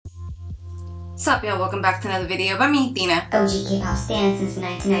Sup y'all, welcome back to another video by me, Tina. OG K-pop STAN since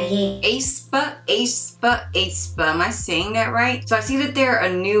 1998. Aespa. Am I saying that right? So I see that they're a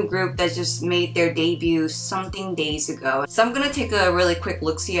new group that just made their debut something days ago. So I'm gonna take a really quick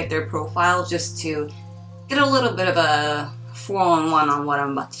look-see at their profile just to get a little bit of a 4-on-1 on what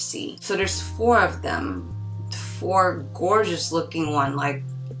I'm about to see. So there's 4 of them. 4 gorgeous looking one, like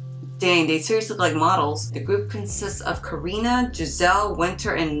dang, they seriously look like models. The group consists of Karina, Giselle,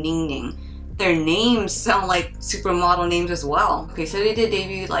 Winter, and Ning Ning. Their names sound like supermodel names as well. Okay, so they did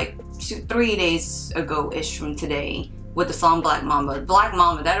debut like 3 days ago-ish from today with the song Black Mamba. Black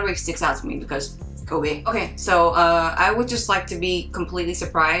Mamba, that already sticks out to me because Kobe. Okay, so I would just like to be completely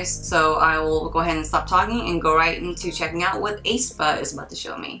surprised, so I will go ahead and stop talking and go right into checking out what Aespa is about to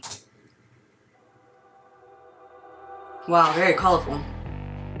show me. Wow, very colorful.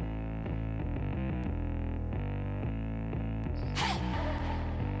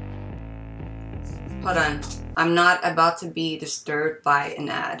 Hold on, I'm not about to be disturbed by an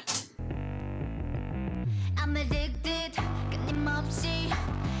ad. I'm addicted, 끊임없이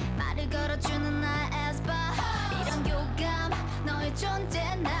말을 걸어주는 나의 Aespa. 이런 교감, 너의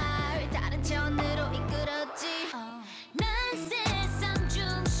존재 날 다른 차원으로 이끌었지. 난 세상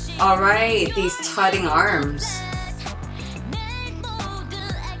중심. Alright, these tutting arms.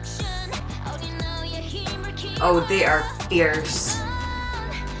 Oh, they are fierce.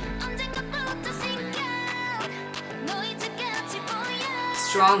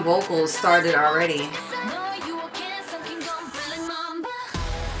 Strong vocals started already.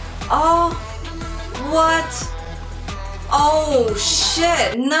 Oh, what? Oh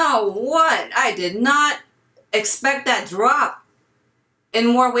shit, no, what? I did not expect that drop in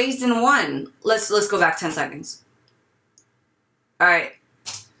more ways than one. Let's go back 10 seconds. Alright.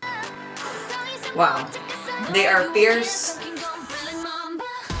 Wow. They are fierce.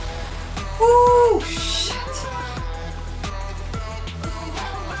 Woo, shit.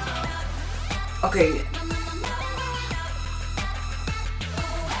 Okay.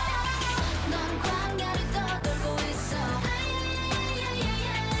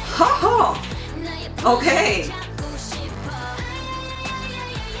 Ha Okay.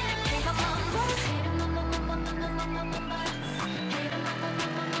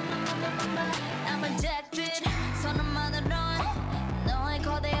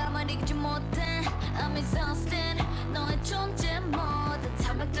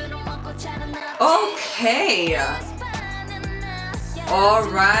 Okay. All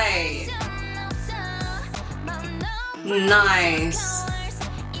right. Nice.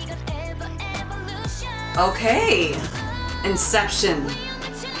 Okay. Inception.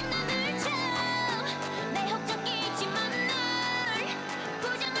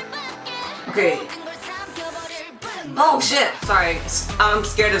 Okay. Oh shit. Sorry. I'm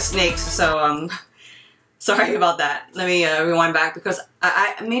scared of snakes, so sorry about that. Let me rewind back because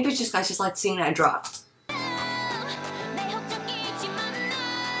I maybe I just like seeing that drop.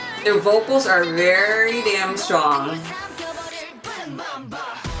 Their vocals are very damn strong.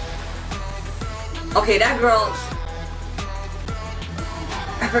 Okay, that girl,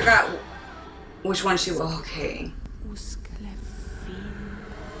 I forgot which one she was. Okay.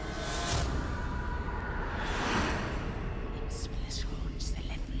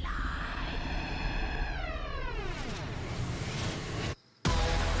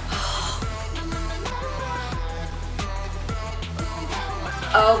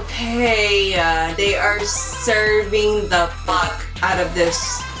 Okay, they are serving the fuck out of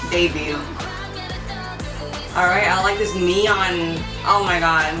this debut. Alright, I like this neon. Oh my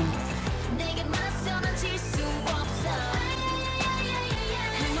god.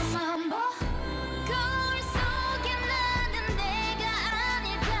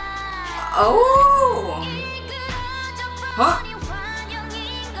 Oh! Huh?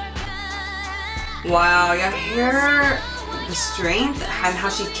 Wow, you hear the strength and how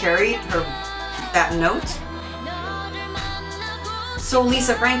she carried that note? So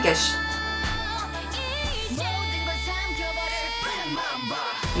Lisa Frankish.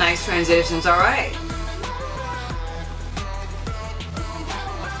 Nice transitions, alright.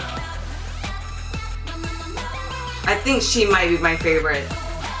 I think she might be my favorite.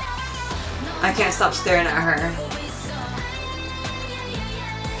 I can't stop staring at her.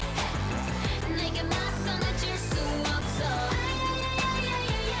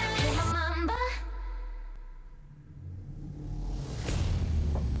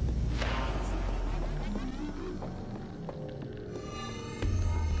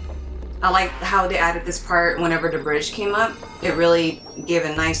 I like how they added this part whenever the bridge came up. It really gave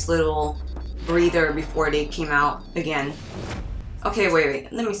a nice little breather before they came out again. Okay. Okay,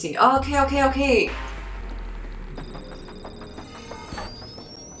 wait. Let me see. Okay.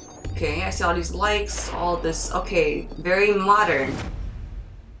 Okay, I see all these likes, all this. Okay, very modern.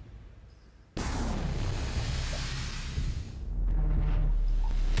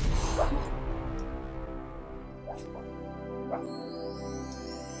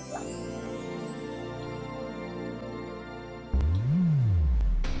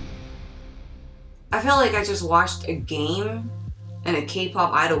 I felt like I just watched a game and a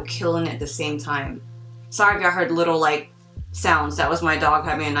K-pop idol killing it at the same time. Sorry if I heard little like sounds. That was my dog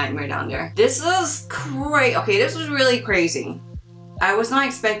having a nightmare down there. This is crazy. Okay, this was really crazy. I was not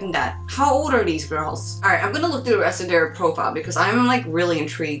expecting that. How old are these girls? Alright, I'm gonna look through the rest of their profile because I'm like really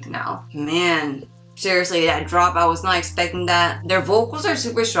intrigued now. Man, seriously, that drop, I was not expecting that. Their vocals are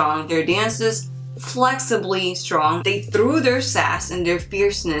super strong. Their dances flexibly strong. They threw their sass and their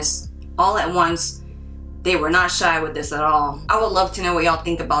fierceness all at once. They were not shy with this at all. I would love to know what y'all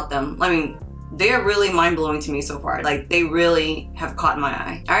think about them. I mean, they are really mind-blowing to me so far. Like, they really have caught my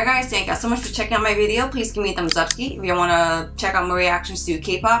eye. Alright guys, thank you so much for checking out my video. Please give me a thumbs up if you want to check out my reactions to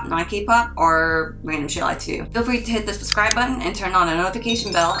K-pop, non-K-pop, or random shit like to do. Feel free to hit the subscribe button and turn on the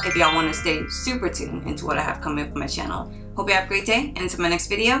notification bell if y'all want to stay super tuned into what I have coming up on my channel. Hope you have a great day, and until my next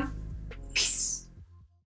video,